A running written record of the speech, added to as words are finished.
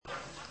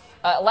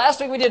Last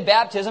week we did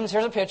baptisms.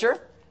 Here's a picture.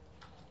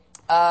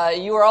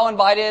 You were all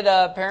invited.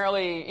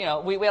 Apparently,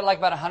 we had like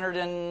about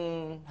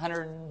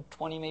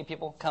 120 maybe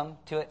people come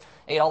to it.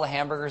 Ate all the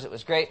hamburgers. It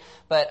was great.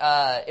 But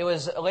it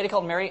was a lady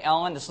called Mary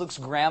Ellen. It's Luke's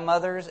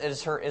grandmother's. It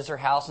is her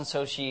house, and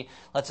so she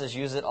lets us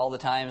use it all the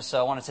time. So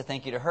I wanted to say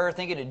thank you to her.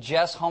 Thank you to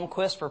Jess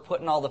Holmquist for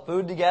putting all the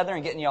food together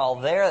and getting you all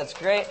there. That's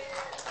great.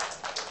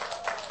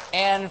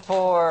 And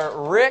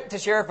for Rick to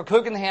share for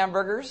cooking the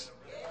hamburgers.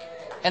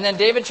 And then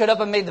David showed up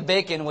and made the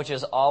bacon, which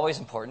is always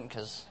important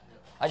because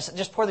I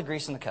just pour the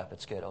grease in the cup.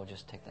 It's good. I'll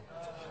just take that.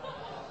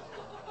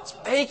 It's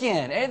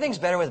bacon. Anything's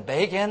better with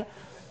bacon.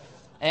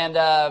 And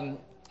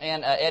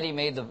Eddie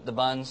made the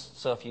buns.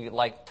 So if you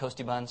like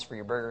toasty buns for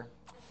your burger.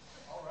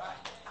 All right.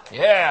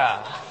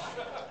 Yeah.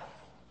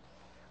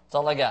 That's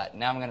all I got.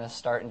 Now I'm going to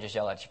start and just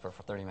yell at you for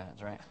 30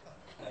 minutes, right?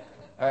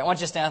 All right. Why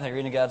don't you stand there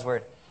reading God's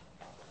Word?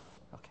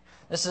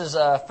 This is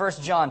 1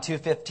 John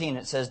 2:15.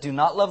 It says, "Do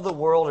not love the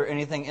world or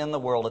anything in the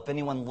world. If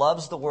anyone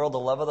loves the world, the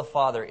love of the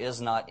Father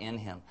is not in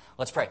him."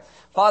 Let's pray.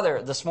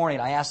 Father, this morning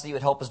I ask that you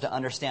would help us to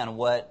understand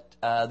what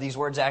these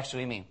words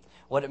actually mean.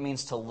 What it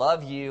means to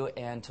love you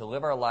and to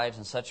live our lives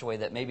in such a way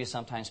that maybe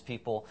sometimes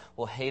people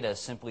will hate us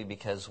simply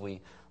because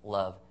we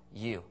love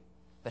you.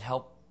 But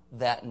help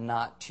that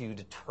not to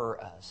deter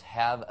us.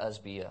 Have us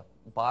be a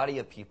body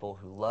of people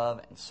who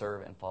love and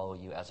serve and follow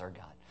you as our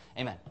God.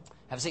 Amen.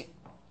 Have a seat.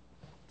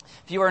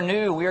 If you are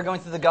new, we are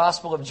going through the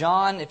Gospel of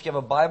John. If you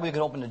have a Bible, you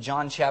can open to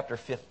John chapter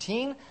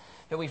 15.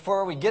 But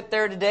before we get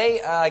there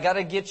today, I got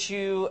to get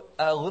you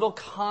a little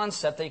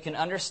concept that you can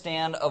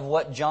understand of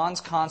what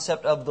John's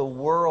concept of the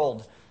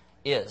world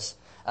is.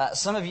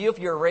 Some of you, if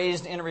you're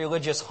raised in a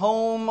religious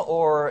home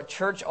or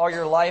church all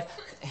your life,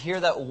 hear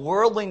that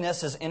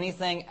worldliness is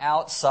anything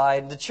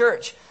outside the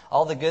church.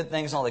 All the good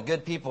things and all the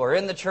good people are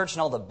in the church,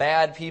 and all the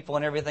bad people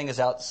and everything is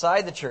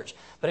outside the church.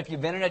 But if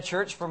you've been in a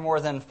church for more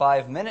than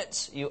 5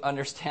 minutes, you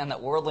understand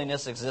that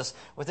worldliness exists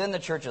within the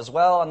church as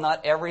well, and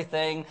not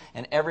everything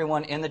and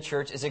everyone in the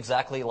church is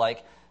exactly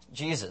like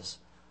Jesus.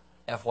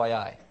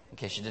 FYI, in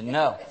case you didn't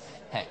know.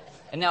 Hey.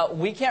 And now,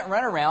 we can't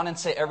run around and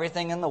say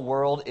everything in the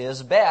world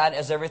is bad,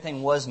 as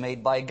everything was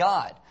made by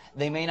God.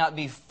 They may not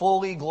be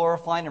fully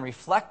glorifying and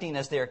reflecting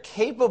as they are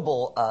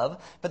capable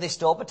of, but they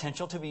still have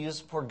potential to be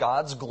used for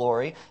God's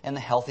glory in a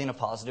healthy and a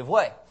positive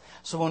way.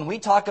 So when we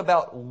talk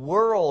about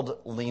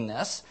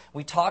worldliness,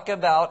 we talk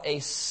about a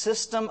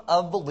system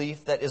of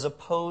belief that is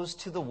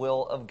opposed to the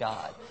will of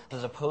God, that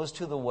is opposed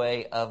to the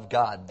way of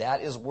God.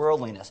 That is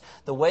worldliness.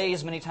 The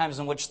ways, many times,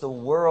 in which the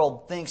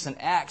world thinks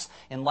and acts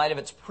in light of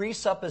its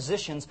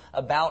presuppositions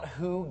about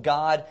who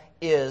God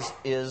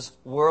is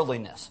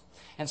worldliness.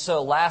 And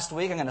so last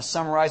week, I'm going to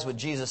summarize what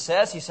Jesus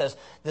says. He says,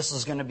 this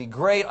is going to be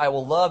great. I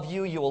will love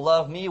you. You will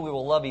love me. We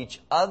will love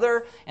each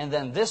other. And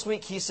then this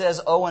week, he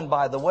says, oh, and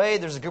by the way,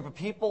 there's a group of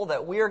people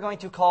that we are going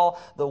to call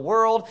the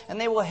world,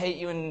 and they will hate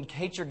you and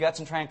hate your guts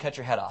and try and cut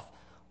your head off.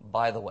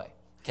 By the way.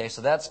 Okay,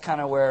 so that's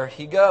kind of where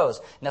he goes.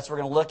 And that's what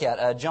we're going to look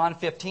at. John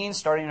 15,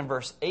 starting in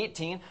verse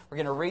 18. We're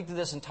going to read through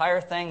this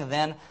entire thing and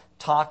then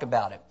talk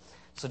about it.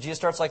 So Jesus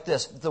starts like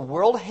this. The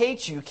world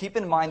hates you. Keep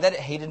in mind that it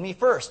hated me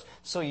first.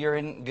 So you're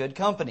in good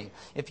company.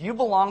 If you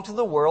belong to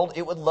the world,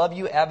 it would love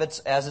you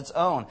as its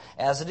own.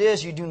 As it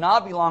is, you do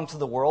not belong to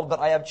the world, but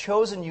I have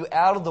chosen you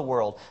out of the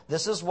world.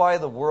 This is why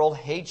the world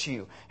hates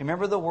you.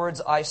 Remember the words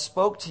I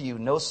spoke to you.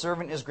 No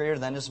servant is greater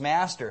than his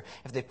master.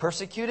 If they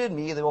persecuted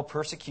me, they will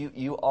persecute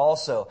you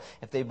also.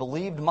 If they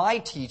believed my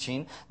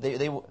teaching,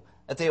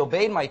 if they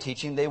obeyed my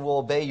teaching, they will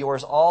obey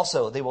yours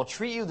also. They will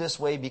treat you this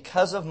way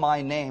because of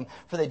my name,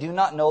 for they do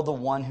not know the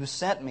one who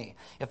sent me.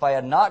 If I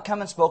had not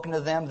come and spoken to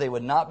them, they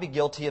would not be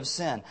guilty of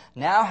sin.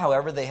 Now,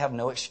 however, they have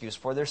no excuse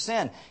for their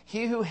sin.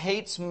 He who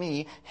hates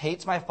me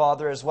hates my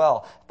Father as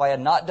well. If I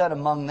had not done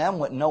among them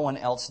what no one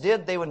else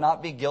did, they would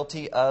not be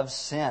guilty of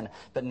sin.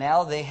 But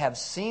now they have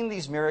seen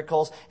these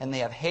miracles, and they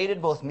have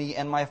hated both me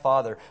and my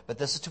Father. But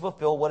this is to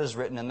fulfill what is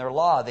written in their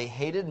law. They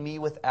hated me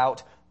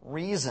without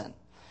reason.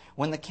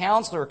 When the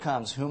Counselor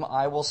comes, whom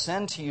I will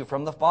send to you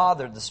from the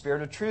Father, the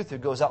Spirit of truth who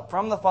goes out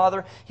from the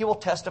Father, he will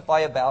testify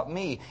about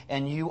me.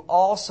 And you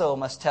also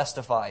must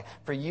testify,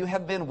 for you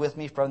have been with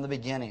me from the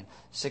beginning.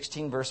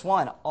 16 verse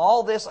 1.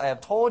 All this I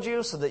have told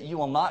you so that you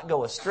will not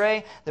go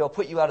astray. They will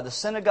put you out of the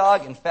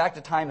synagogue. In fact,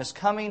 a time is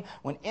coming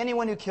when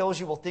anyone who kills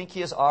you will think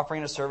he is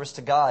offering a service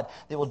to God.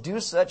 They will do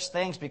such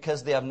things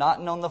because they have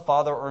not known the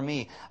Father or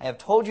me. I have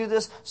told you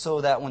this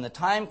so that when the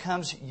time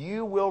comes,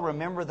 you will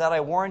remember that I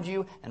warned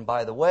you. And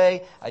by the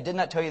way, I did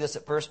not tell you this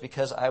at first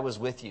because I was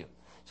with you.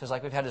 So it's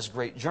like we've had this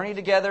great journey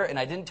together, and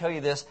I didn't tell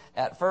you this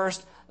at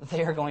first.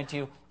 They are going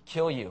to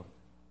kill you.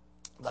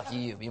 Lucky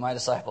you, be my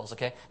disciples,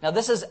 okay? Now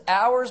this is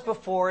hours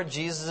before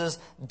Jesus'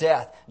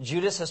 death.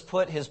 Judas has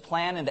put his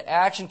plan into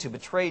action to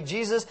betray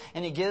Jesus,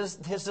 and he gives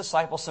his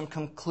disciples some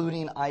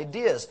concluding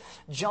ideas.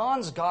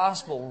 John's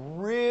gospel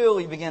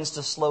really begins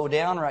to slow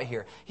down right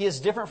here. He is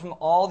different from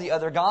all the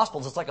other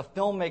gospels. It's like a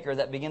filmmaker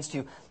that begins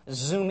to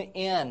zoom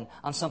in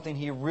on something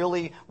he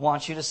really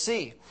wants you to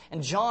see.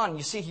 And John,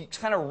 you see, he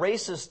kind of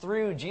races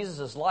through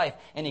Jesus' life,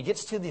 and he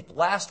gets to the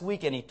last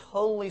week, and he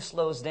totally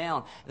slows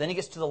down. Then he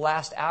gets to the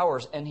last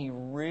hours, and he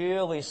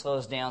really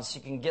slows down so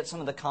you can get some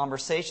of the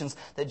conversations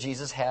that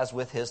Jesus has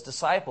with his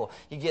disciple.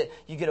 You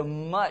get a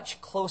much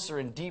closer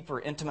and deeper,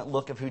 intimate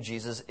look of who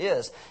Jesus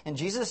is. And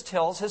Jesus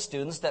tells his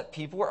students that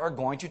people are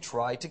going to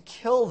try to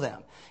kill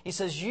them. He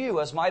says,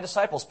 you, as my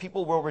disciples,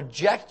 people will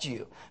reject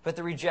you. But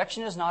the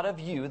rejection is not of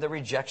you. The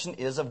rejection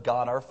is of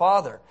God our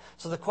Father.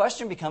 So the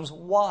question becomes,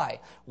 why?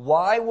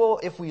 Why will,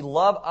 if we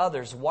love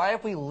others, why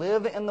if we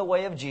live in the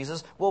way of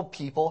Jesus, will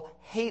people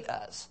hate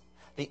us?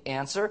 The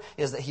answer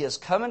is that he has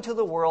come into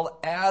the world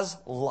as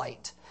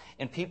light.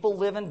 And people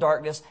live in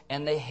darkness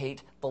and they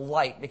hate the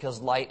light because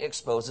light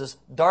exposes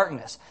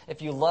darkness.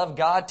 If you love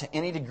God to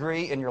any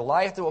degree in your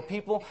life, there will be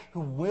people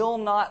who will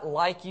not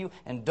like you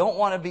and don't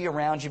want to be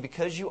around you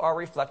because you are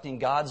reflecting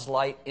God's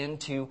light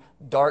into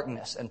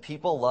darkness. And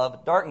people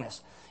love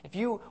darkness. If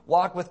you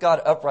walk with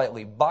God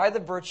uprightly by the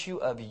virtue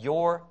of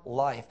your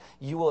life,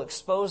 you will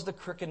expose the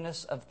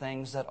crookedness of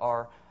things that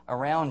are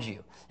around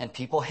you. And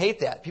people hate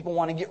that. People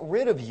want to get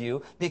rid of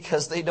you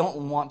because they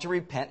don't want to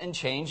repent and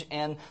change,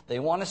 and they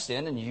want to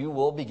sin, and you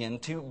will begin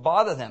to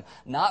bother them.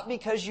 Not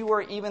because you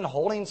are even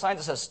holding signs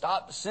that says,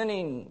 stop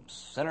sinning,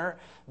 sinner,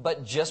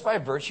 but just by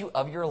virtue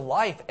of your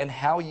life and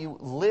how you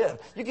live.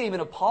 You can even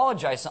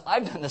apologize.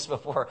 I've done this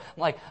before.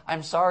 I'm like,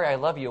 I'm sorry, I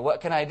love you.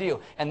 What can I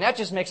do? And that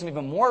just makes them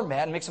even more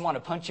mad and makes them want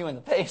to punch you in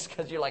the face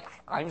because you're like,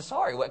 I'm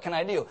sorry, what can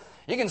I do?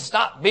 You can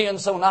stop being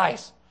so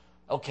nice.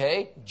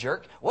 Okay,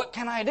 jerk, what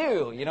can I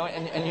do? You know,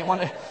 and you want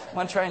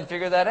to try and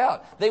figure that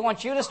out. They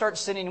want you to start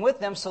sinning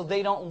with them so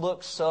they don't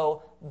look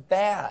so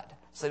bad.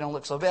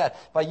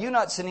 By you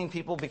not sinning,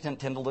 people tend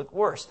to look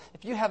worse.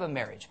 If you have a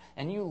marriage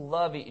and you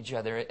love each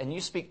other and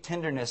you speak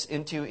tenderness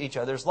into each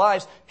other's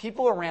lives,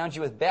 people around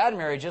you with bad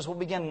marriages will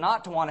begin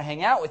not to want to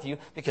hang out with you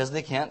because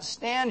they can't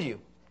stand you.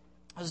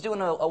 I was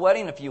doing a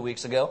wedding a few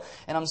weeks ago,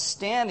 and I'm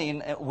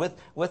standing with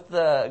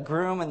the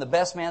groom and the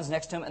best man's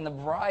next to him, and the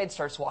bride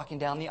starts walking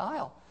down the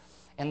aisle.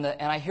 And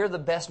I hear the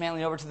best man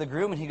lean over to the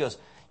groom, and he goes,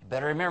 you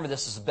better remember,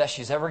 this is the best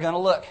she's ever going to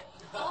look.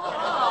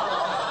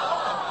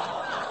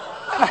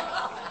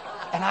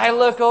 And I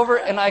look over,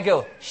 and I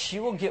go,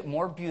 she will get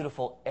more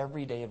beautiful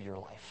every day of your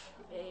life.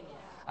 Amen.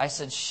 I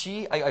said,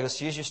 she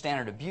is your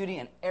standard of beauty,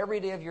 and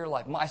every day of your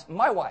life.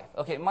 My wife,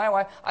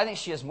 I think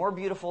she is more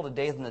beautiful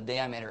today than the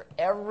day I met her.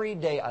 Every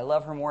day, I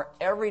love her more.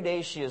 Every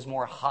day, she is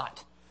more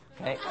hot.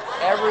 Okay?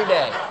 Every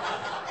day.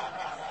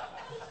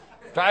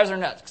 Drives her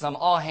nuts because I'm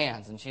all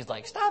hands, and she's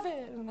like, "Stop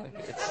it!"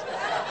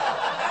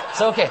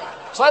 So okay,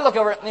 so I look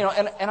over,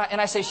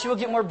 and I say she will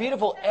get more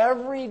beautiful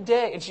every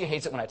day, and she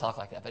hates it when I talk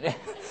like that. But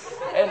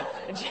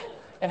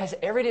and I say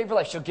every day of her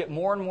life she'll get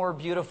more and more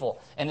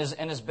beautiful. And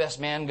his best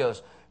man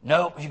goes,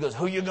 "Nope." He goes,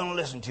 "Who you gonna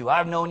listen to?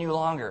 I've known you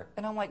longer."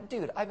 And I'm like,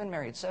 "Dude, I've been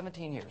married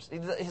 17 years.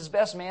 His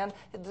best man,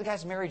 the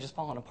guy's marriage is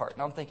falling apart."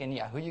 And I'm thinking,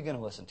 "Yeah, who you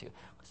gonna listen to?"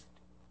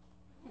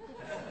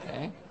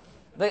 Okay.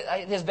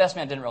 His best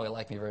man didn't really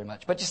like me very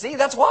much. But you see,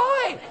 that's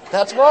why.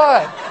 That's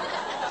why.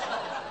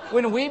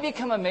 When we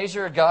become a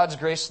measure of God's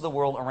grace to the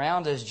world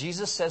around us,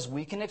 Jesus says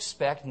we can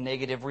expect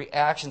negative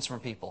reactions from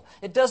people.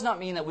 It does not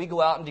mean that we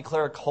go out and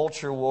declare a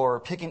culture war or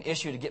pick an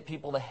issue to get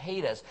people to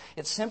hate us.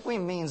 It simply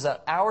means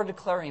that our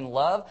declaring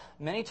love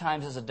many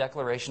times is a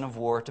declaration of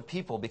war to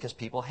people because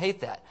people hate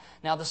that.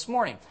 Now this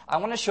morning, I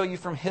want to show you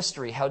from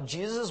history how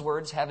Jesus'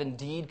 words have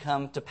indeed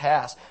come to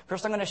pass.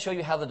 First, I'm going to show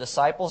you how the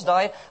disciples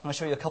died. I'm going to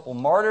show you a couple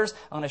martyrs.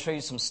 I'm going to show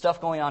you some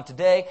stuff going on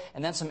today,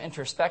 and then some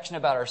introspection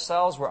about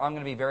ourselves where I'm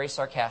going to be very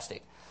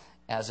sarcastic.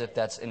 As if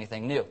that's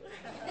anything new.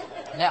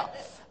 Now,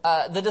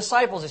 the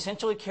disciples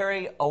essentially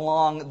carry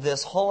along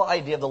this whole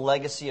idea of the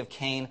legacy of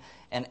Cain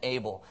and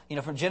Abel.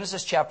 From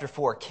Genesis chapter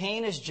 4,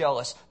 Cain is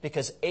jealous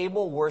because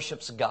Abel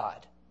worships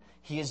God.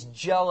 He is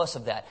jealous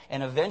of that.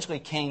 And eventually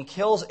Cain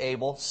kills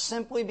Abel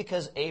simply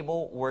because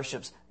Abel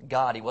worships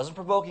God. He wasn't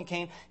provoking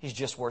Cain, he's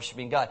just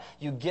worshiping God.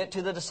 You get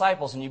to the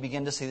disciples and you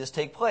begin to see this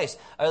take place.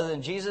 Other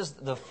than Jesus,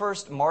 the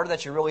first martyr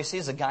that you really see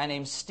is a guy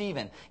named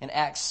Stephen in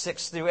Acts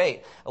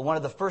 6-8. One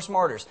of the first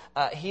martyrs.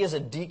 He is a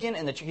deacon,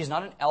 and he's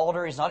not an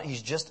elder,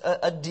 he's just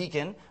a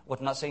deacon. Well,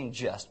 I'm not saying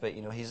just, but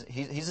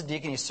he's a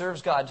deacon. He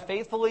serves God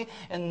faithfully,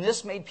 and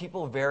this made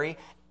people very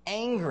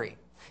angry.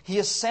 He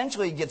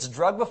essentially gets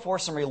drugged before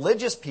some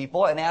religious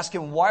people and asks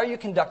him, why are you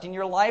conducting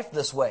your life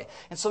this way?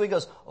 And so he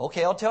goes,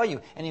 okay, I'll tell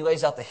you. And he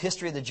lays out the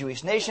history of the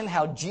Jewish nation,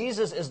 how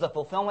Jesus is the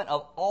fulfillment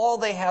of all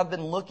they have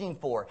been looking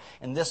for.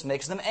 And this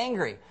makes them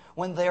angry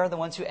when they are the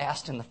ones who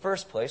asked in the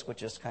first place,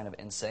 which is kind of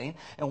insane.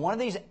 And one of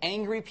these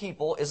angry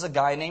people is a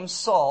guy named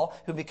Saul,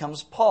 who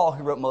becomes Paul,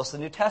 who wrote most of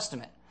the New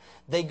Testament.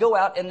 They go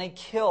out and they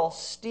kill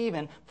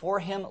Stephen for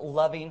him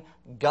loving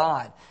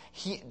God.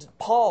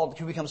 Paul,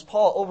 who becomes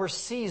Paul,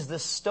 oversees the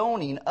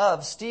stoning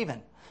of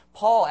Stephen.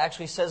 Paul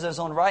actually says in his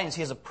own writings,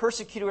 he is a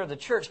persecutor of the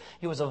church.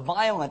 He was a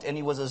violent and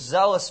he was a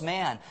zealous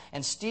man.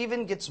 And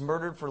Stephen gets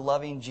murdered for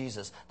loving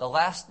Jesus. The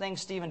last thing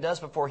Stephen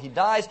does before he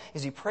dies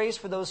is he prays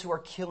for those who are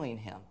killing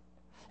him.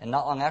 And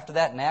not long after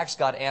that, in Acts,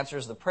 God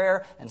answers the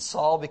prayer, and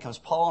Saul becomes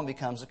Paul and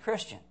becomes a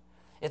Christian.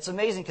 It's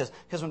amazing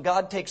because when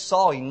God takes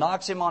Saul, he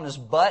knocks him on his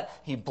butt,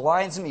 he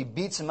blinds him, he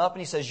beats him up, and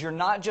he says, you're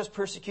not just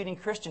persecuting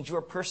Christians, you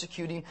are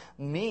persecuting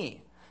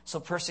me. So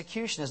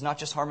persecution is not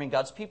just harming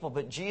God's people,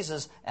 but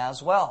Jesus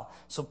as well.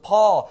 So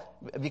Paul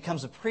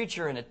becomes a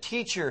preacher and a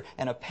teacher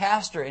and a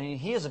pastor, and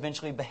he is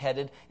eventually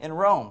beheaded in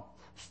Rome.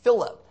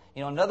 Philip,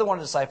 another one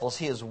of the disciples,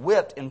 he is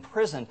whipped,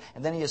 imprisoned,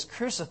 and then he is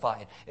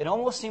crucified. It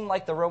almost seemed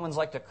like the Romans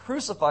like to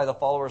crucify the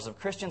followers of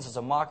Christians as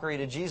a mockery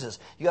to Jesus.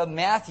 You have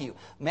Matthew.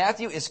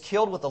 Matthew is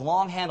killed with a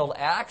long-handled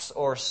axe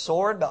or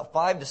sword, about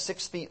 5 to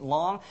 6 feet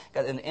long.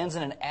 It ends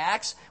in an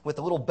axe with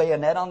a little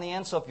bayonet on the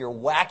end, so if you're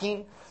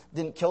whacking,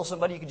 didn't kill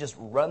somebody, you could just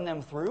run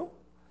them through.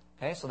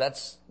 Okay, so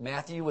that's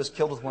Matthew was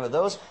killed with one of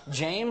those.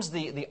 James,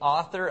 the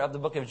author of the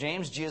book of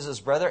James, Jesus'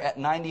 brother, at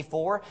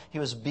 94, he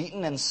was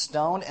beaten and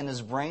stoned and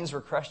his brains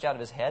were crushed out of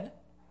his head.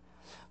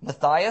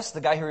 Matthias,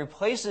 the guy who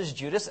replaces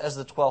Judas as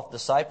the 12th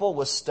disciple,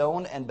 was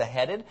stoned and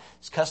beheaded.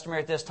 It's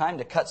customary at this time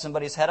to cut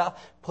somebody's head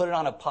off, put it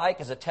on a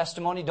pike as a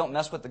testimony, don't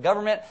mess with the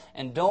government,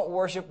 and don't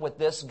worship what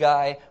this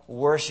guy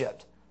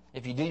worshipped.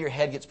 If you do, your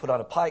head gets put on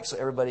a pike so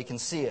everybody can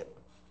see it.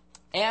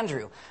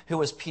 Andrew, who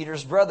was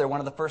Peter's brother,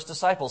 one of the first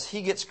disciples,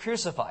 he gets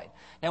crucified.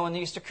 Now, when they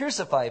used to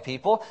crucify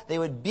people, they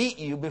would beat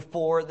you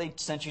before they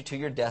sent you to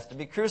your death to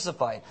be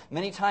crucified.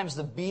 Many times,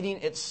 the beating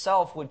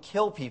itself would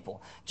kill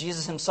people.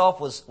 Jesus himself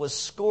was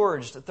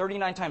scourged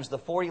 39 times, the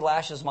 40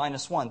 lashes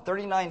minus 1,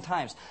 39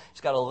 times.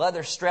 He's got a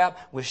leather strap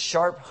with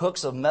sharp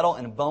hooks of metal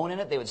and bone in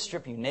it. They would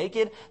strip you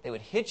naked. They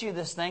would hit you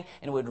this thing,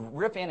 and it would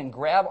rip in and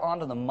grab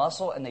onto the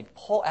muscle, and they'd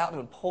pull out and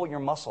it would pull your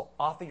muscle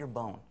off of your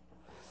bone.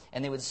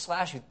 And they would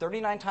slash you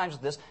 39 times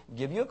with this,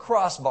 give you a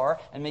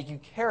crossbar, and make you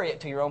carry it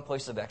to your own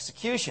place of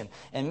execution.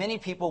 And many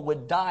people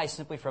would die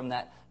simply from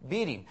that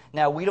beating.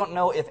 Now, we don't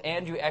know if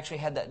Andrew actually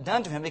had that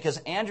done to him because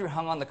Andrew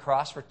hung on the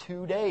cross for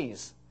 2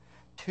 days.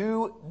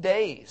 2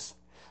 days.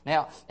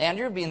 Now,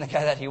 Andrew, being the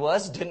guy that he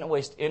was, didn't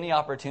waste any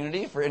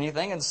opportunity for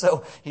anything. And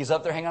so he's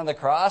up there hanging on the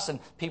cross,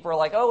 and people are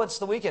like, oh, it's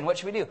the weekend. What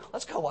should we do?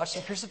 Let's go watch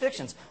some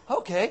crucifixions.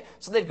 Okay.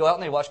 So they'd go out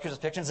and they'd watch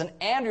crucifixions, and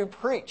Andrew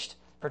preached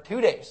for 2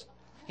 days.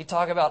 He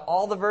talked about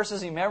all the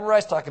verses he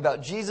memorized, talked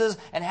about Jesus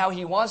and how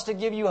he wants to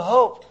give you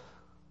hope.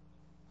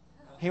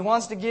 He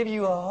wants to give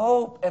you a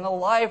hope and a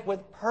life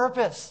with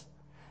purpose.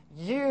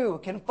 You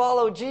can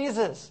follow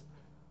Jesus.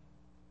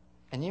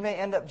 And you may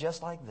end up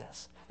just like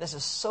this. This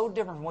is so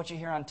different from what you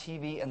hear on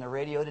TV and the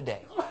radio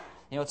today.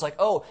 It's like,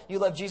 oh, you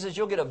love Jesus,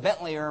 you'll get a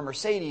Bentley or a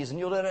Mercedes, and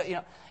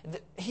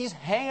he's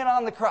hanging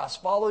on the cross.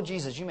 Follow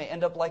Jesus. You may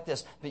end up like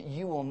this, but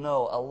you will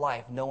know a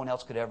life no one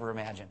else could ever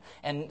imagine.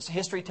 And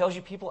history tells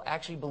you people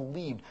actually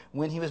believed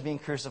when he was being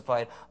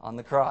crucified on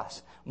the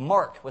cross.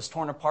 Mark was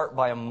torn apart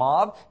by a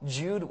mob.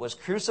 Jude was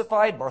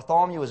crucified.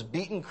 Bartholomew was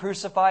beaten,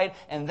 crucified,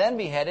 and then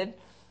beheaded.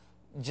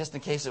 Just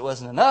in case it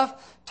wasn't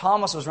enough,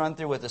 Thomas was run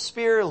through with a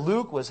spear.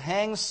 Luke was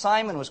hanged.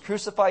 Simon was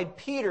crucified.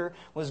 Peter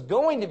was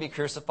going to be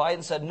crucified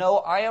and said, no,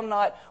 I am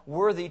not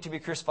worthy to be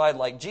crucified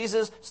like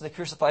Jesus. So they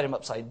crucified him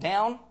upside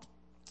down.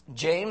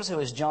 James, who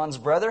is John's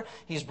brother,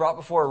 he's brought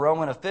before a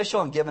Roman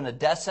official and given a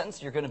death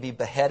sentence. You're going to be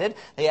beheaded.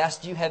 They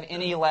asked, do you have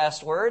any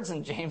last words?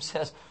 And James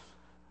says,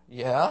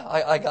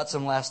 yeah, I got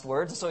some last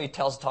words. And so he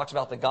talks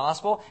about the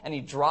gospel, and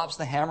he drops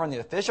the hammer on the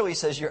official. He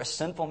says, you're a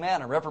sinful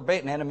man, a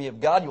reprobate, an enemy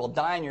of God. You will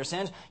die in your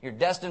sins. You're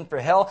destined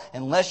for hell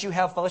unless you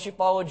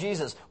follow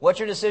Jesus. What's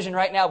your decision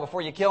right now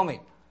before you kill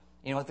me?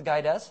 You know what the guy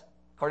does?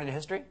 According to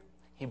history,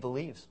 he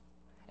believes.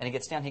 And he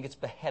gets down, he gets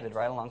beheaded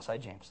right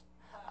alongside James.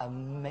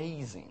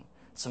 Amazing.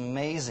 It's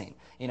amazing.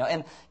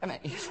 And I mean,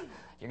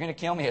 you're going to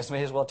kill me. I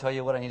may as well tell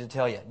you what I need to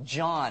tell you.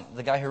 John,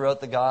 the guy who wrote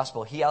the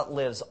gospel, he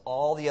outlives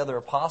all the other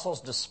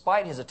apostles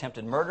despite his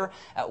attempted murder.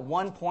 At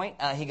one point,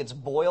 he gets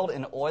boiled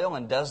in oil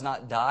and does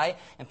not die.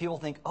 And people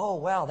think, oh,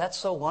 wow, that's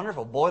so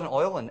wonderful. Boiled in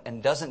oil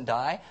and doesn't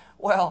die.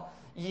 Well,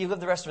 he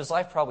lived the rest of his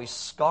life probably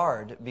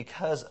scarred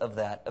because of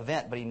that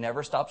event. But he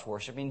never stops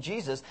worshiping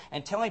Jesus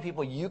and telling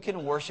people, you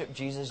can worship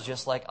Jesus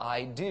just like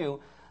I do.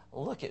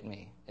 Look at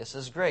me. This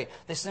is great.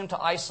 They sent him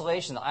to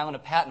isolation, the island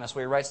of Patmos,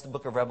 where he writes the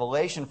book of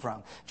Revelation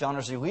from. John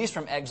is released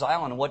from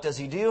exile, and what does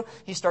he do?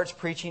 He starts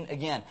preaching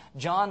again.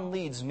 John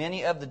leads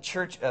many of the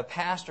church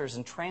pastors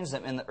and trains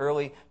them in the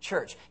early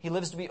church. He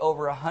lives to be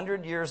over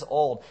 100 years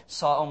old,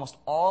 saw almost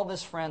all of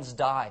his friends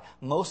die.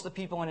 Most of the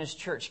people in his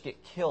church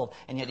get killed,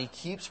 and yet he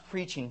keeps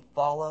preaching,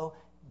 follow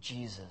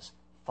Jesus.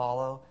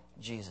 Follow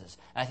Jesus.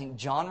 And I think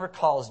John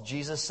recalls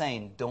Jesus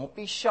saying, don't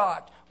be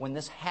shocked when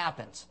this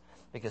happens,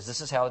 because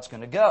this is how it's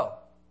going to go.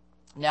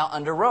 Now,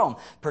 under Rome,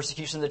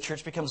 persecution of the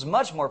church becomes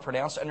much more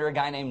pronounced under a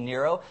guy named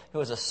Nero, who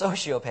is a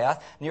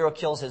sociopath. Nero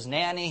kills his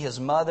nanny, his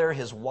mother,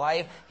 his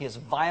wife. He is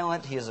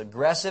violent, he is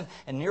aggressive,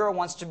 and Nero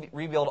wants to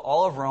rebuild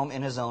all of Rome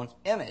in his own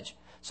image.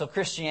 So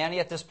Christianity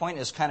at this point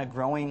is kind of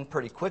growing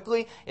pretty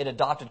quickly. It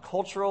adopted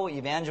cultural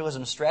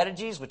evangelism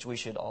strategies, which we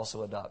should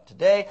also adopt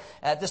today.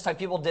 At this time,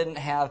 people didn't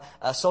have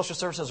social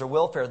services or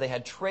welfare. They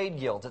had trade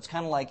guilds. It's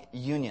kind of like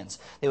unions.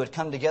 They would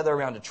come together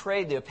around a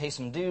trade. They would pay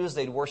some dues.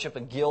 They'd worship a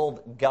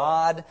guild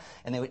god,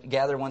 and they would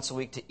gather once a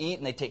week to eat,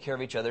 and they'd take care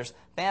of each other's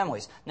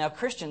families. Now,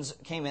 Christians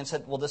came in and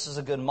said, well, this is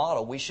a good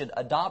model. We should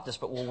adopt this,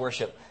 but we'll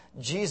worship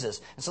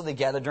Jesus. And so they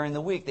gathered during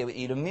the week. They would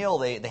eat a meal.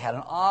 They had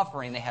an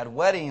offering. They had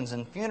weddings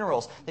and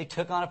funerals. They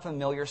took on a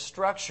familiar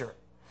structure.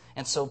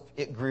 And so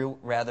it grew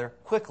rather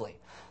quickly.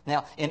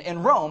 Now,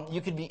 in Rome,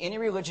 you could be any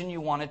religion you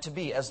wanted to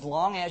be as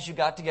long as you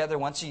got together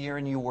once a year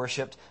and you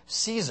worshiped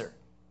Caesar.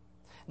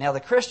 Now,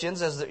 the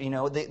Christians, as you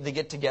know, they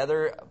get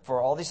together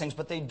for all these things,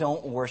 but they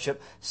don't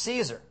worship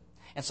Caesar.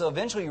 And so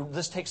eventually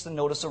this takes the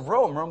notice of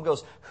Rome. Rome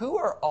goes, who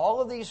are all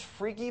of these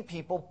freaky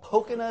people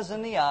poking us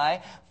in the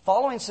eye,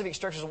 following civic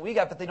structures that we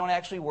got, but they don't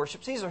actually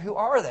worship Caesar? Who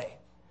are they?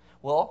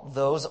 Well,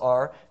 those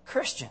are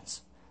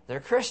Christians. They're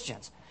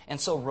Christians. And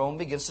so Rome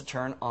begins to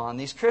turn on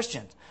these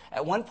Christians.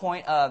 At one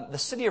point, the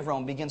city of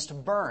Rome begins to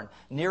burn.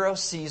 Nero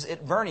sees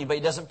it burning, but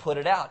he doesn't put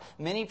it out.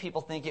 Many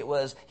people think it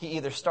was he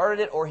either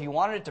started it or he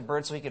wanted it to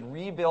burn so he could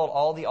rebuild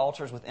all the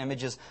altars with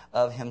images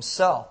of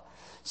himself.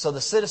 So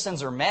the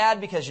citizens are mad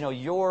because,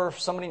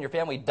 somebody in your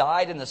family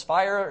died in this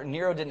fire.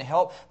 Nero didn't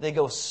help. They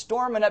go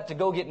storming up to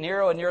go get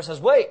Nero, and Nero says,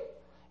 wait,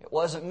 it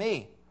wasn't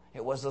me.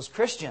 It was those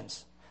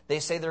Christians. They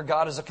say their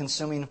God is a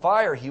consuming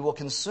fire. He will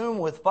consume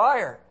with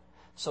fire.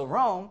 So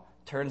Rome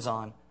turns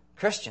on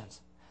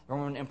Christians. The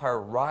Roman Empire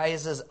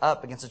rises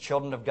up against the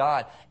children of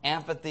God.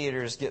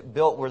 Amphitheaters get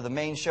built where the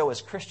main show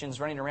is Christians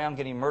running around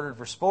getting murdered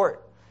for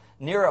sport.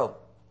 Nero,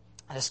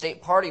 at a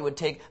state party, would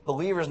take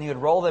believers and he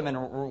would roll them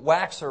in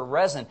wax or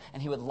resin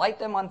and he would light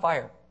them on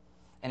fire.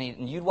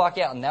 And you'd walk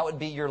out and that would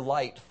be your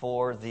light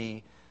for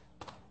the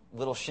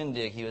little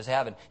shindig he was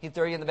having. He'd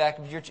throw you in the back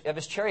of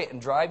his chariot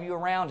and drive you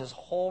around his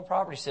whole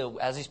property so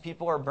as these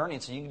people are burning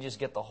so you can just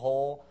get the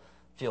whole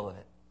feel of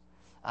it.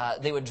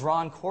 They would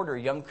draw and quarter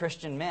young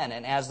Christian men,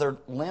 and as their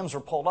limbs were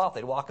pulled off,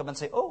 they'd walk up and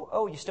say,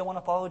 oh, you still want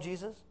to follow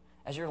Jesus?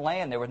 As you're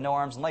laying there with no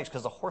arms and legs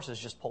because the horses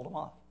just pulled them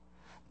off.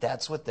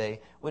 That's what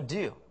they would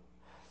do.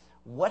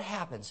 What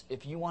happens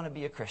if you want to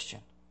be a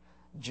Christian?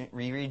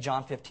 Reread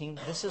John 15.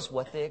 This is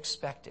what they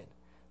expected.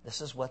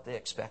 This is what they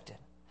expected.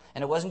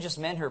 And it wasn't just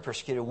men who were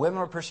persecuted. Women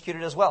were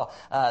persecuted as well.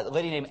 A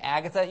lady named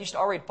Agatha. You should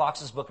all read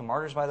Fox's Book of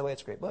Martyrs, by the way.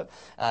 It's a great book.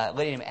 A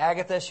lady named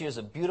Agatha. She was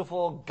a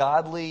beautiful,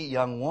 godly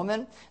young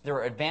woman. There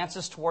were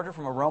advances toward her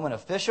from a Roman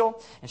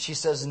official. And she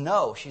says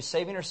no. She's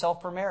saving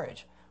herself for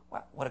marriage.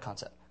 Wow, what a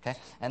concept. Okay?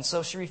 And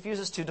so she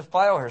refuses to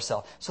defile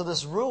herself. So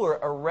this ruler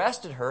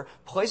arrested her,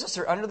 places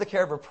her under the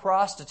care of a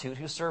prostitute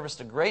who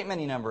serviced a great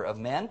many number of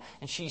men,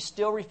 and she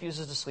still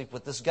refuses to sleep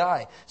with this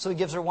guy. So he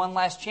gives her one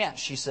last chance.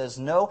 She says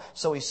no,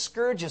 so he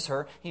scourges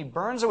her. He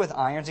burns her with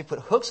irons. He put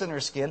hooks in her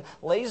skin,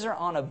 lays her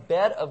on a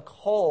bed of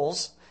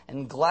coals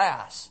and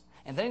glass.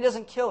 And then he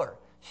doesn't kill her.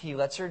 He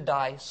lets her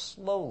die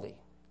slowly,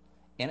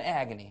 in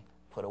agony,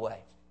 put away.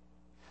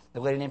 The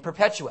lady named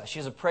Perpetua. She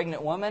is a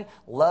pregnant woman,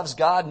 loves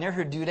God. Near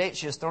her due date,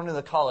 she is thrown into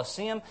the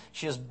Colosseum.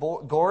 She is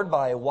gored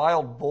by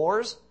wild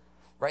boars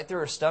right through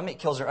her stomach,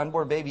 kills her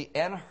unborn baby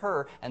and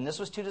her. And this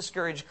was to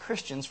discourage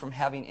Christians from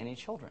having any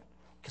children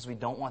because we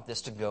don't want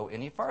this to go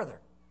any farther.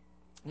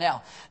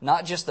 Now,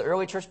 not just the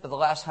early church, but the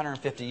last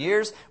 150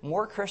 years,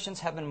 more Christians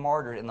have been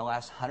martyred in the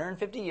last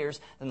 150 years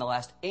than the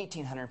last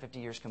 1,850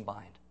 years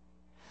combined.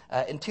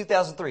 In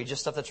 2003,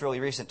 just stuff that's really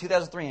recent,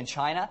 2003 in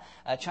China,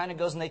 China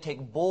goes and they take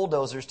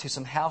bulldozers to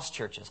some house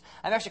churches.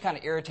 I'm actually kind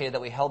of irritated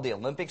that we held the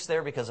Olympics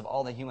there because of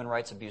all the human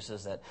rights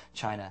abuses that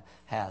China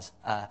has.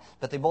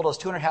 But they bulldoze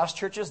 200 house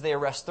churches. They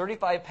arrest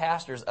 35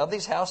 pastors of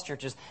these house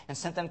churches and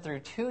sent them through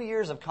 2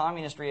 years of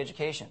communist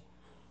re-education.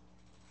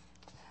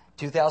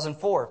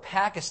 2004,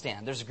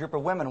 Pakistan. There's a group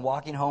of women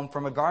walking home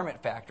from a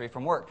garment factory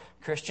from work.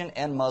 Christian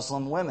and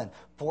Muslim women.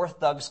 4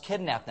 thugs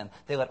kidnap them.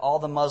 They let all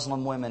the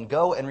Muslim women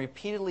go and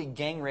repeatedly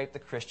gang rape the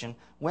Christian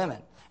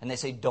women. And they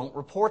say, don't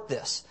report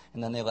this.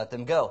 And then they let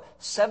them go.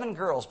 7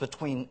 girls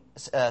between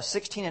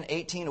 16 and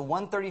 18,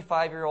 one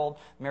 35-year-old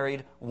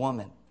married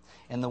woman.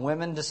 And the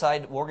women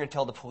decide, we're going to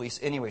tell the police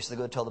anyway. So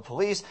they go tell the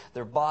police.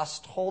 Their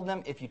boss told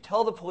them, if you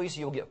tell the police,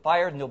 you'll get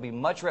fired and there'll be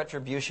much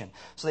retribution.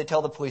 So they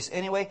tell the police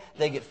anyway.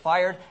 They get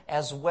fired,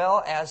 as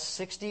well as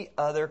 60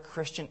 other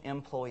Christian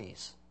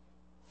employees.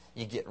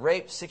 You get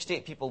raped,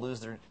 68 people lose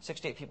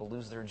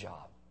their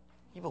job.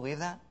 You believe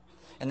that?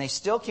 And they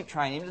still keep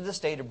trying, even to this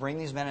day, to bring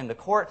these men into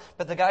court,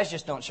 but the guys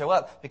just don't show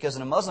up because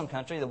in a Muslim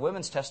country, the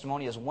women's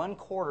testimony is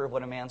 1/4 of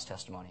what a man's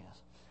testimony is.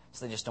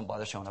 So they just don't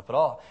bother showing up at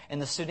all. In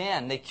the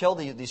Sudan, they kill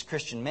these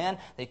Christian men.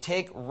 They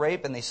take,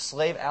 rape, and they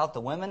slave out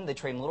the women. They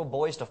train little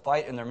boys to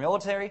fight in their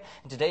military.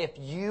 And today, if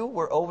you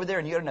were over there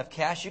and you had enough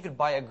cash, you could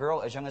buy a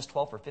girl as young as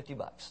 12 for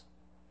 $50.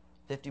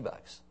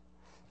 $50.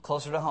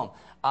 closer to home.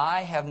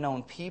 I have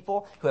known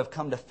people who have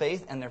come to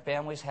faith and their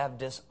families have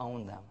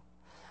disowned them.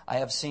 I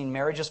have seen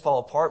marriages fall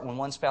apart when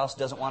one spouse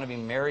doesn't want to be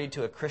married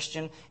to a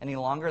Christian any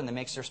longer and that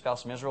makes their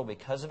spouse miserable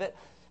because of it.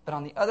 But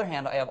on the other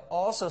hand, I have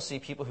also seen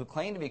people who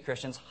claim to be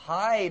Christians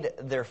hide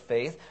their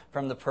faith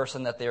from the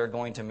person that they are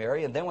going to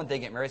marry. And then when they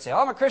get married, say,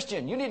 I'm a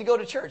Christian, you need to go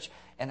to church.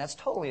 And that's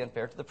totally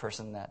unfair to the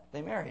person that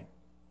they married.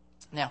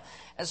 Now,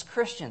 as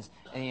Christians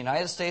in the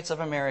United States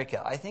of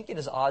America, I think it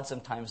is odd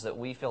sometimes that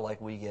we feel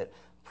like we get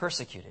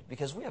persecuted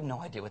because we have no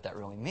idea what that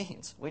really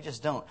means. We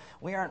just don't.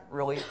 We aren't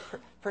really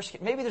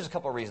persecuted. Maybe there's a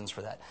couple of reasons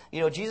for that.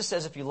 Jesus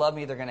says, if you love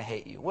me, they're going to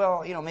hate you.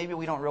 Well, maybe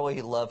we don't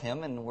really love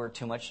him and we're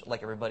too much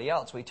like everybody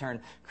else. We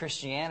turn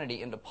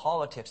Christianity into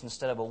politics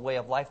instead of a way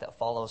of life that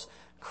follows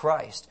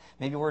Christ.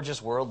 Maybe we're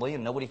just worldly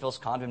and nobody feels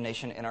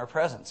condemnation in our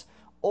presence.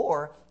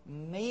 Or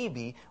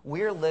maybe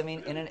we're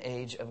living in an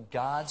age of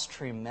God's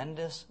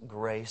tremendous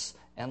grace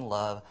and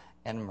love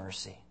and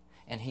mercy.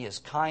 And he is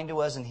kind to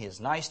us and he is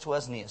nice to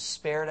us and he has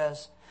spared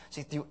us.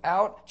 See,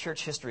 throughout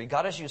church history,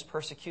 God has used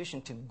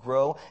persecution to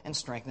grow and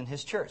strengthen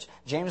his church.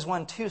 James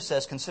 1:2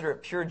 says, consider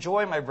it pure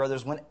joy, my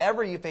brothers,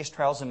 whenever you face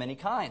trials of many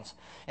kinds.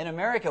 In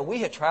America, we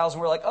hit trials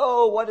and we're like,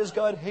 oh, why does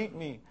God hate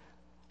me?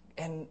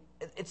 And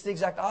it's the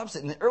exact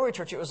opposite. In the early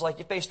church, it was like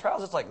you face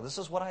trials. It's like, this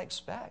is what I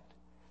expect.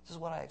 This is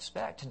what I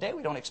expect. Today,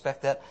 we don't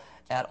expect that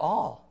at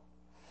all.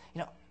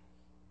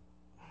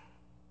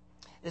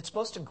 It's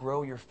supposed to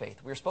grow your faith.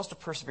 We're supposed to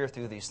persevere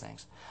through these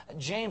things.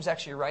 James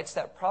actually writes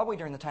that probably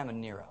during the time of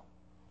Nero.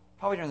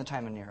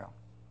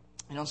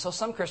 So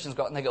some Christians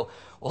go out and they go,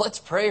 well, let's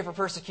pray for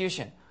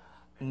persecution.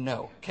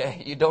 No,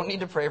 okay? You don't need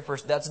to pray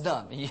first. That's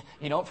dumb. You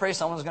don't pray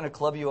someone's going to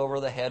club you over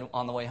the head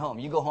on the way home.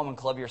 You go home and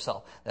club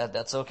yourself.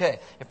 That's okay.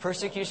 If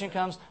persecution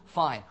comes,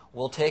 fine.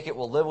 We'll take it.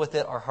 We'll live with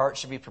it. Our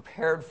hearts should be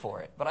prepared for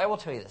it. But I will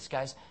tell you this,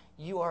 guys.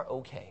 You are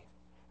okay.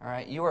 All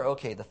right? You are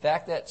okay. The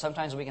fact that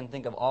sometimes we can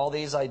think of all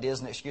these ideas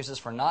and excuses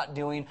for not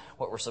doing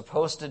what we're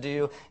supposed to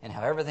do and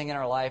how everything in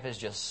our life is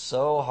just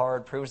so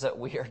hard proves that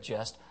we are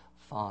just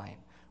fine.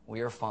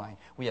 We are fine.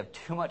 We have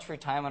too much free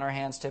time on our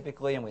hands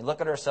typically, and we look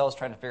at ourselves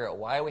trying to figure out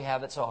why we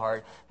have it so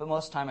hard. But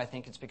most of the time, I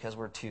think it's because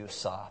we're too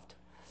soft.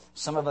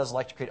 Some of us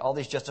like to create all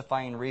these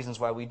justifying reasons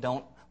why we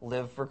don't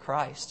live for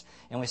Christ.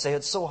 And we say,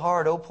 it's so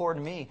hard, oh, poor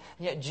me.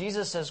 And yet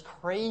Jesus says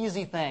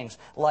crazy things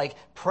like,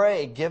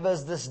 pray, give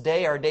us this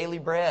day our daily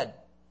bread.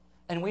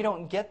 And we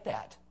don't get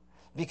that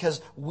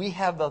because we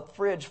have a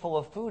fridge full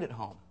of food at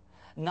home.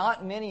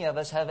 Not many of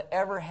us have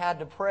ever had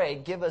to pray,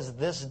 give us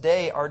this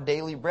day our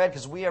daily bread,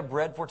 because we have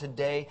bread for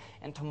today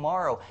and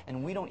tomorrow,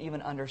 and we don't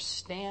even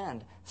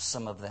understand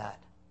some of that.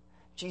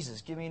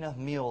 Jesus, give me enough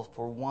meal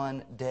for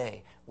one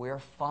day. We're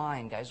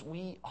fine, guys.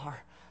 We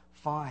are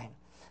fine.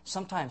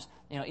 Sometimes,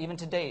 even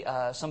today,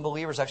 some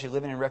believers actually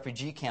living in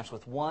refugee camps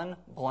with one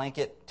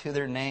blanket to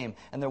their name,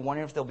 and they're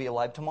wondering if they'll be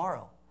alive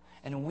tomorrow.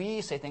 And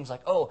we say things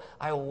like, oh,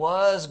 I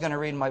was going to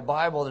read my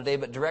Bible today,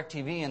 but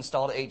DirecTV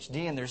installed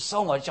HD, and there's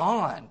so much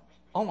on.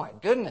 Oh, my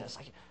goodness.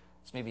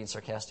 It's me being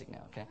sarcastic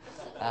now, okay?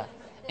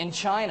 In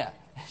China,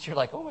 you're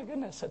like, oh, my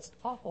goodness, that's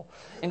awful.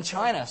 In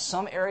China,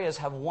 some areas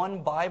have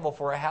one Bible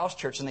for a house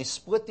church, and they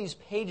split these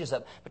pages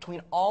up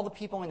between all the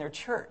people in their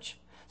church.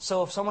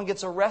 So if someone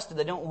gets arrested,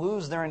 they don't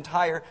lose their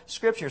entire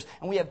scriptures.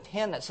 And we have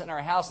 10 that sit in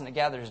our house, and it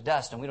gathers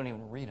dust, and we don't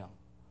even read them.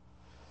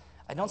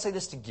 I don't say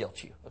this to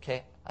guilt you,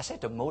 okay? I say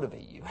it to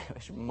motivate you. I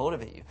should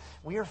motivate you.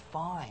 We are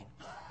fine.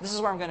 This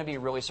is where I'm going to be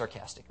really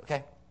sarcastic,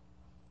 okay?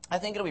 I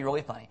think it'll be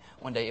really funny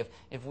one day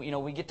if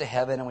we get to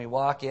heaven and we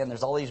walk in,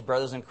 there's all these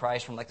brothers in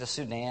Christ from like the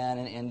Sudan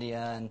and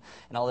India and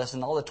all this,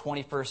 and all the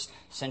 21st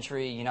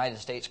century United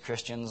States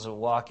Christians will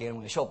walk in.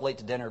 We show up late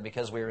to dinner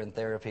because we were in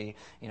therapy,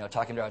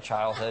 talking about our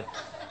childhood,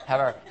 how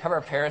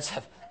our parents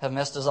have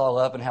messed us all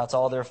up and how it's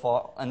all their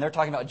fault. And they're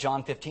talking about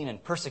John 15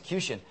 and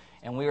persecution.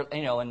 And we were,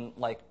 and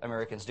like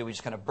Americans do, we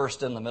just kind of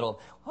burst in the middle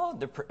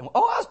of, I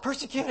was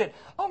persecuted.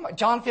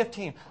 John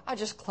 15. I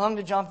just clung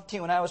to John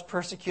 15 when I was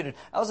persecuted.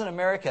 I was in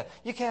America.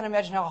 You can't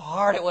imagine how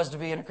hard it was to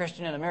be a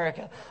Christian in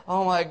America.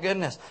 Oh my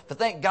goodness. But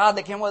thank God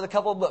they came with a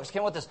couple of books.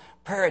 Came with this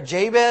Prayer of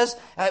Jabez.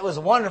 It was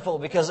wonderful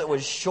because it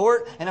was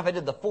short. And if I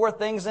did the 4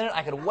 things in it,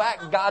 I could whack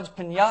God's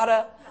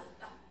piñata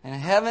in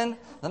heaven.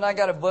 Then I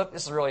got a book.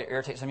 This really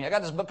irritates me. I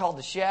got this book called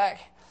The Shack.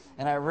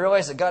 And I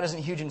realized that God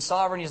isn't huge and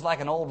sovereign. He's like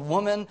an old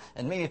woman.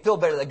 And made me feel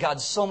better that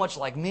God's so much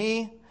like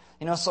me.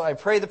 So I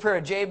prayed the prayer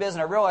of Jabez,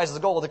 and I realized the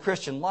goal of the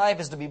Christian life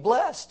is to be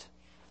blessed.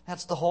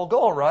 That's the whole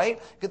goal, right?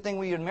 Good thing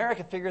we in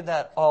America figured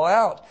that all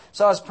out.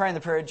 So I was praying the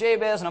prayer of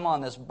Jabez, and I'm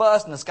on this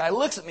bus, and this guy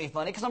looks at me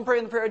funny because I'm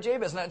praying the prayer of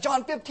Jabez. And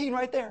John 15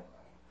 right there.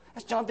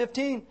 That's John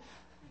 15.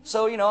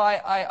 So,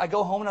 I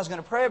go home and I was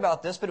going to pray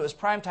about this, but it was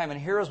prime time and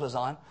Heroes was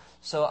on.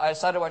 So I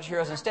decided to watch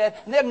Heroes instead.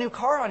 And they had a new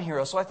car on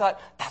Heroes. So I thought,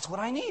 that's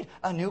what I need,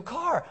 a new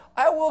car.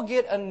 I will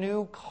get a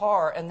new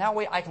car, and that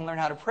way I can learn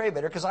how to pray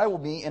better because I will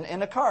be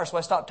in a car. So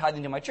I stopped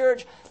tithing to my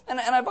church, and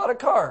I bought a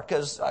car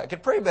because I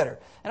could pray better.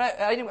 And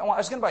I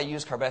was going to buy a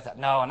used car, but I thought,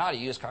 no, not a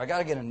used car. I got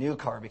to get a new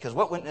car because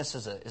what witness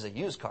is a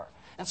used car?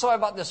 And so I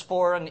bought this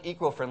foreign,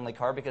 eco-friendly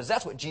car because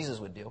that's what Jesus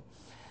would do.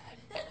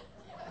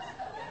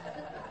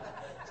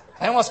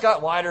 I almost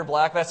got white or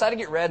black, but I decided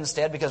to get red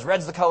instead because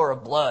red's the color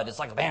of blood. It's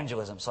like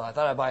evangelism, so I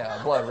thought I'd buy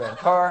a blood red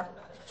car.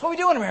 That's what we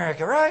do in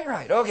America, right?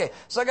 Right. Okay,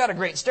 so I got a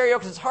great stereo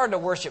because it's hard to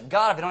worship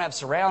God if you don't have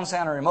surround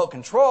sound or remote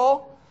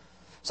control.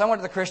 So I went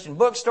to the Christian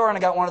bookstore and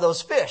I got one of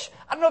those fish.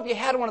 I don't know if you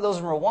had one of those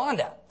in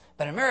Rwanda,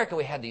 but in America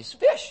we had these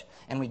fish.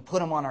 And we'd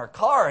put them on our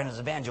car and it was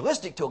an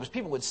evangelistic tool because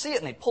people would see it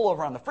and they'd pull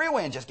over on the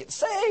freeway and just get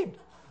saved.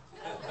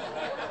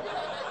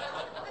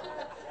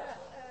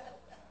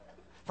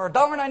 For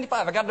 $1.95,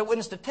 I got to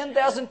witness to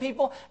 10,000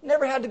 people.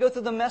 Never had to go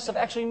through the mess of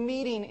actually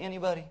meeting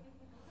anybody.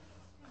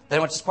 Then I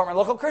went to support my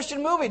local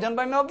Christian movie done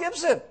by Mel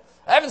Gibson.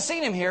 I haven't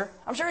seen him here.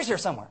 I'm sure he's here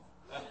somewhere.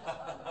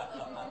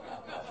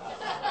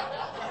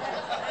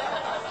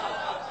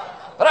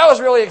 But I was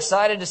really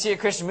excited to see a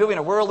Christian movie in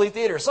a worldly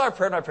theater. So I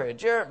prayed my prayer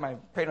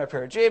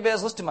to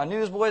Jabez, listened to my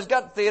newsboys,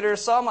 got to the theater,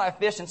 saw my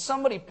fish, and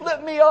somebody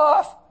flipped me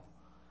off.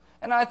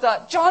 And I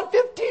thought, John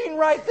 15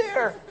 right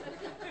there.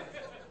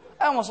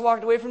 I almost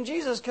walked away from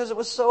Jesus because it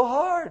was so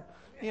hard.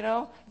 You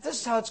know, if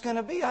this is how it's going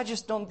to be, I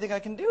just don't think I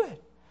can do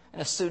it.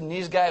 And a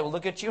Sudanese guy will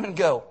look at you and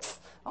go,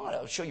 I'm going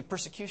to show you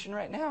persecution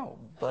right now,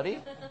 buddy.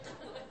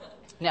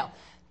 Now,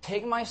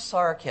 take my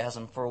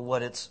sarcasm for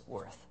what it's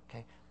worth.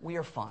 Okay, we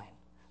are fine.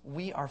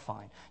 We are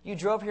fine. You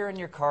drove here in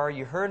your car.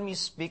 You heard me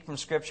speak from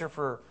Scripture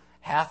for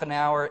half an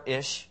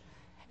hour-ish.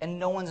 And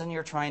no one's in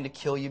here trying to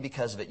kill you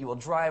because of it. You will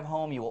drive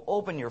home. You will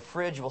open your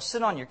fridge. You will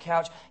sit on your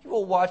couch. You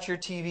will watch your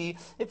TV.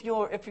 If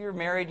you're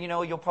married,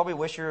 you'll probably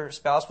wish your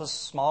spouse was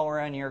smaller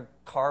and your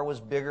car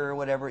was bigger or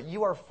whatever.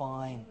 You are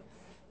fine.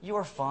 You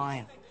are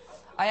fine.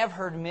 I have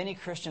heard many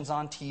Christians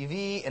on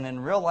TV and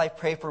in real life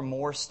pray for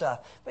more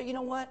stuff. But you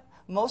know what?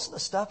 Most of the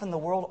stuff in the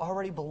world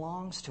already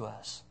belongs to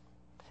us.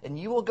 And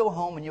you will go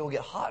home and you will get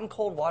hot and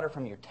cold water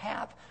from your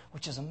tap,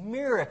 which is a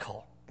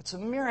miracle. It's a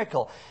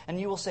miracle. And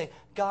you will say,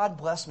 God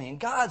bless me. And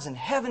God's in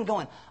heaven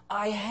going,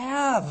 I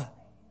have.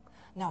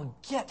 Now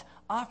get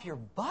off your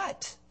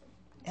butt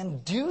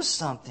and do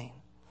something.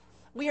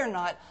 We are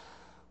not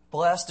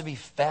blessed to be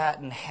fat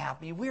and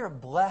happy. We are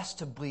blessed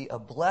to be a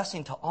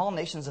blessing to all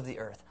nations of the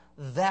earth.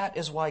 That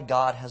is why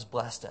God has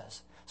blessed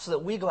us. So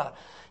that we go out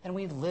and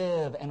we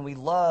live and we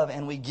love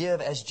and we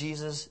give as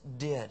Jesus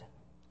did.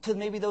 To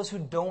maybe those who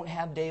don't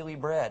have daily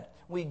bread,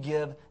 we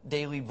give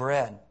daily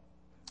bread.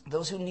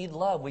 Those who need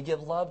love, we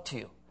give love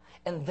to.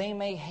 And they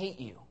may hate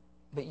you,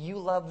 but you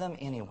love them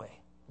anyway,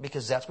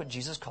 because that's what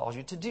Jesus calls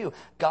you to do.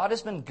 God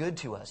has been good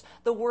to us.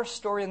 The worst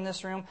story in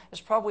this room is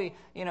probably,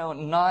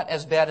 not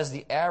as bad as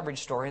the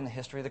average story in the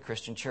history of the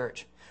Christian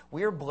church.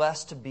 We are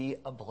blessed to be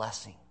a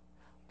blessing.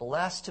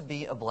 Blessed to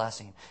be a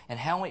blessing. And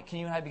how can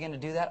you and I begin to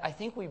do that? I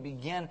think we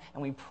begin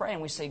and we pray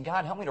and we say,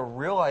 God, help me to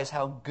realize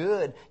how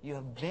good you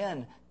have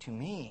been to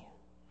me.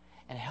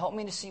 And help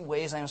me to see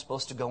ways I am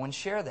supposed to go and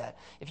share that.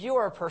 If you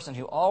are a person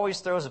who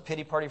always throws a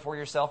pity party for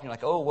yourself, and you're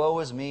like, oh, woe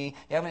is me,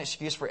 you have an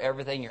excuse for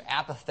everything, you're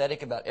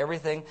apathetic about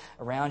everything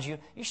around you,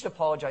 you should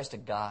apologize to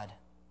God.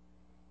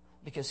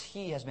 Because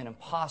He has been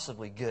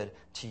impossibly good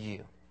to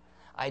you.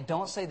 I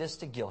don't say this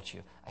to guilt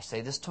you. I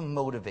say this to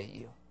motivate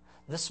you.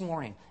 This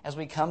morning, as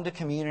we come to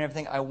communion and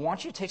everything, I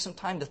want you to take some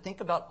time to think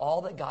about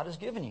all that God has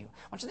given you.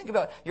 I want you to think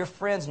about your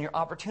friends and your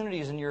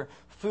opportunities and your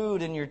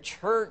food and your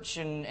church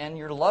and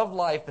your love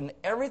life and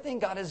everything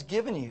God has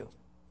given you.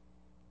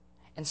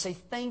 And say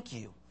thank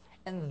you.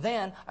 And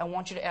then I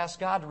want you to ask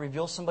God to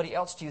reveal somebody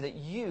else to you that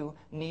you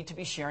need to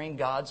be sharing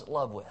God's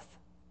love with.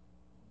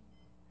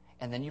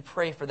 And then you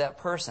pray for that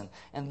person.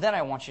 And then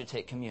I want you to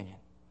take communion.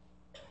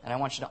 And I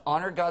want you to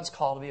honor God's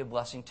call to be a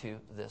blessing to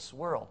this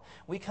world.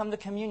 We come to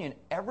communion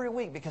every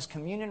week because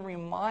communion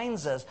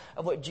reminds us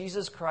of what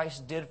Jesus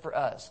Christ did for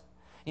us.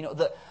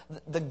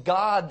 The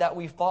God that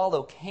we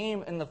follow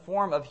came in the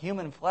form of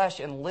human flesh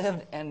and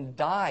lived and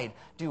died.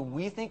 Do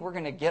we think we're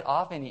going to get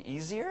off any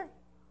easier?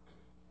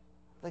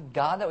 The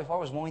God that we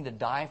follow was willing to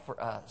die for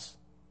us.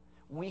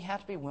 We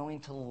have to be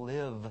willing to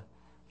live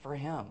for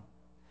Him.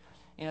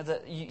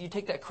 You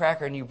take that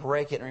cracker and you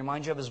break it and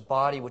remind you of His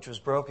body, which was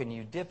broken.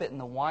 You dip it in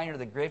the wine or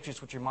the grape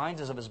juice, which reminds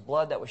us of His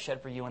blood that was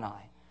shed for you and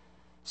I,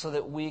 so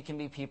that we can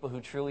be people who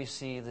truly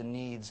see the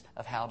needs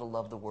of how to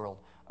love the world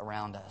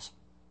around us.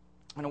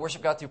 When I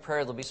worship God through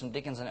prayer, there'll be some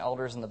deacons and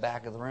elders in the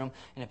back of the room.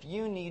 And if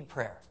you need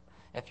prayer,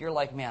 if you're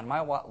like, man, my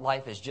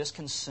life is just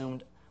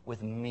consumed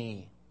with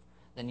me,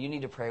 then you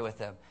need to pray with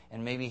them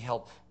and maybe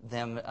help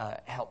them.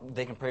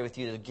 They can pray with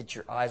you to get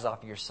your eyes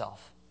off of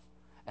yourself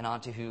and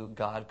onto who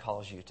God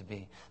calls you to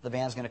be. The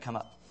band's going to come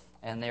up,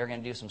 and they're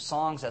going to do some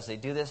songs. As they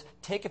do this,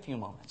 take a few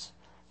moments.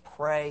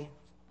 Pray.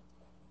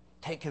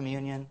 Take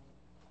communion.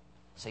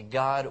 Say,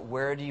 God,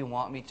 where do you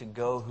want me to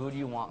go? Who do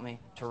you want me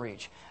to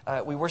reach?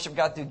 We worship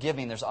God through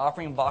giving. There's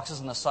offering boxes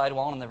on the side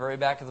wall in the very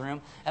back of the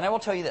room. And I will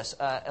tell you this,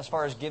 as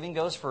far as giving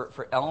goes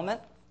for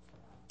Element,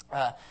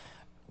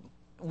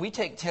 we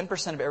take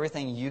 10% of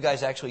everything you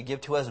guys actually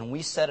give to us, and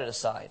we set it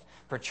aside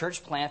for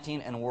church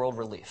planting and world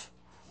relief.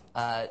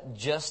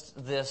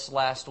 Just this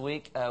last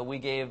week, we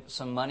gave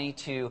some money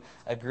to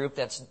a group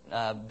that's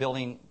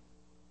building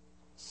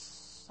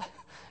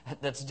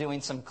that's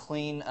doing some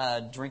clean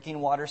drinking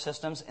water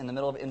systems in the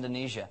middle of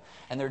Indonesia.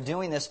 And they're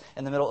doing this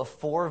in the middle of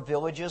 4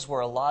 villages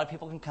where a lot of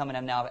people can come in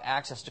and now have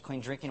access to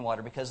clean drinking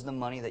water because of the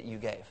money that you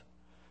gave.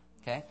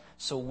 Okay?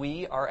 So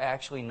we are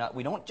actually not,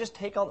 we don't just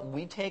take all,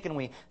 we take and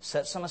we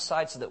set some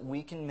aside so that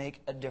we can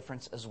make a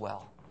difference as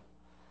well.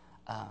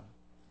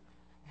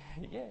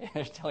 Yay.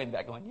 They're telling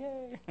back going,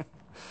 yay.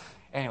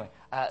 Anyway,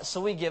 so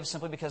we give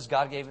simply because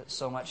God gave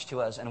so much to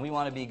us, and we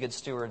want to be good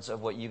stewards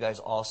of what you guys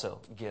also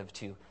give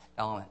to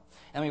Element.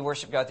 And we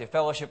worship God through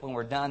fellowship. When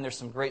we're done, there's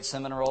some great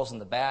cinnamon rolls in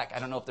the back. I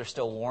don't know if they're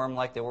still warm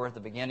like they were at the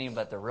beginning,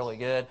 but they're really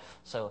good.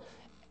 So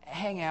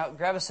hang out,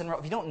 grab a cinnamon roll.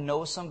 If you don't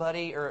know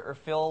somebody or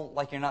feel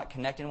like you're not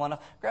connecting one,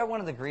 grab one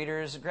of the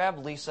greeters,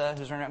 grab Lisa,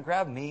 who's running around,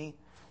 grab me,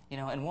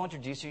 and we'll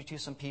introduce you to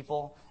some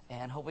people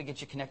and hopefully get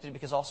you connected,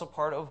 because also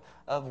part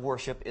of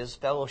worship is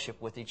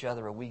fellowship with each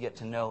other, where we get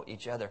to know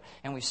each other.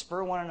 And we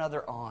spur one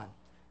another on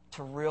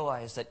to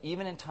realize that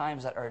even in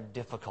times that are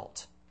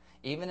difficult,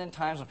 even in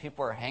times when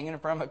people are hanging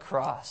from a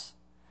cross,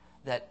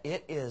 that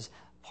it is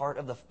part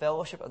of the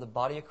fellowship of the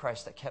body of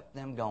Christ that kept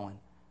them going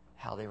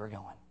how they were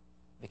going,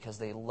 because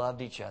they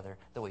loved each other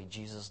the way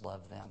Jesus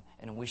loved them,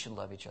 and we should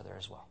love each other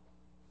as well.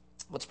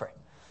 Let's pray.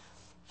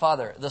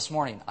 Father, this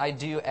morning, I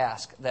do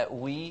ask that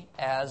we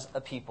as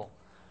a people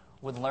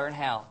would learn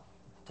how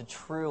to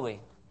truly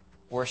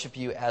worship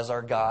you as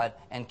our God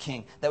and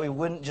King, that we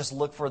wouldn't just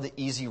look for the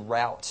easy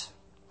route,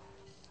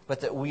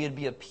 but that we would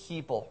be a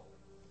people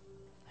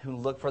who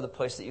look for the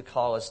place that you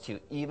call us to,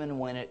 even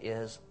when it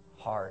is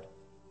hard.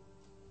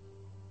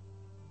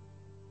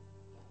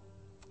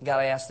 God,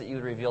 I ask that you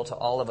would reveal to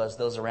all of us,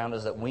 those around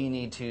us, that we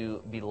need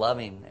to be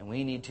loving and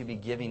we need to be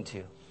giving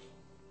to.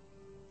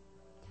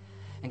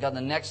 And God,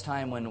 the next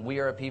time when we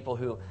are a people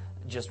who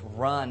just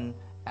run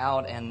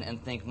out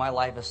and think, my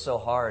life is so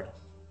hard,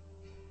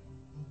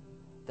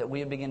 that we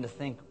would begin to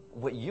think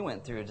what you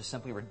went through to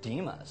simply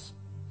redeem us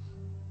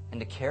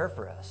and to care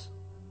for us.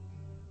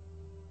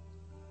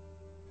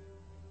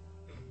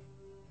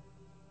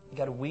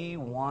 God, we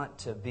want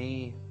to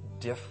be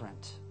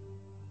different.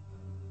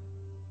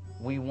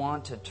 We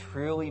want to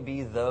truly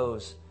be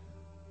those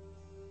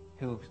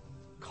who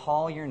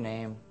call your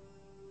name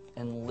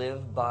and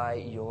live by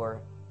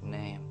your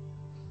name.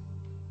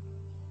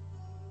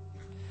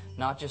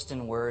 Not just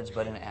in words,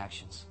 but in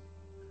actions.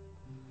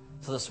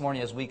 So this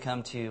morning, as we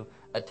come to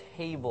a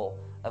table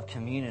of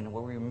communion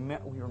where we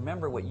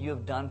remember what you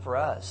have done for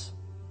us,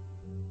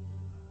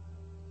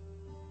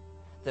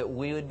 that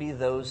we would be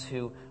those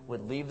who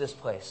would leave this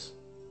place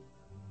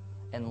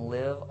and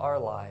live our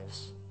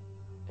lives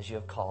as you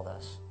have called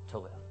us to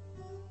live.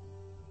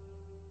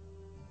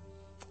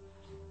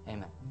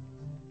 Amen.